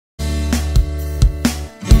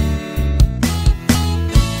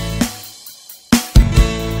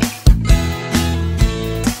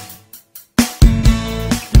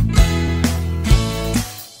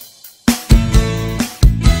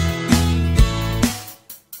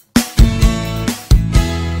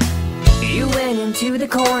to the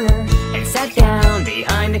corner and sat down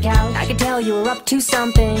behind the couch. I could tell you were up to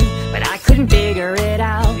something, but I couldn't figure it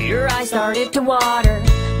out. Your eyes started to water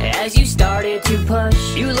as you started to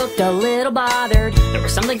push. You looked a little bothered. There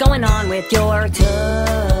was something going on with your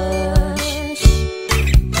touch.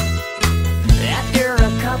 After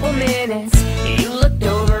a couple minutes, you looked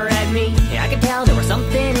over at me. I could tell there was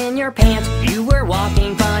something in your pants. You were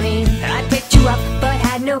walking funny. I picked you up but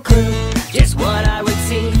had no clue just what I would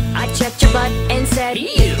see. I checked your butt and said,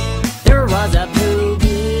 ew, there was a poopy.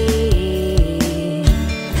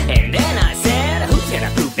 And then I said, who's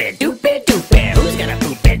gonna poop it, doop it, doop it? Who's gonna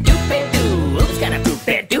poop it, doop it, doo? Who's gonna poop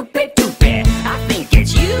it, doop it, doop it? I think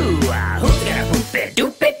it's you. Who's gonna poop it,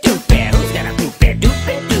 doop it, doop it? Who's gonna poop it, doop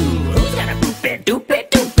it, doo? Who's gonna poop it, doop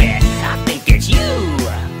it, doop it? I think it's you.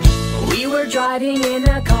 We were driving in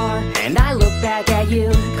the car and I looked back at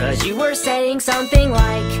you, 'cause you were saying something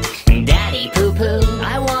like, Daddy poo-poo.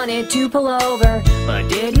 I wanted to pull over, but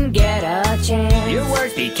didn't get a chance. Your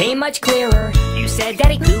words became much clearer. You said,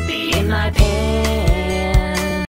 Daddy poopy in my pants.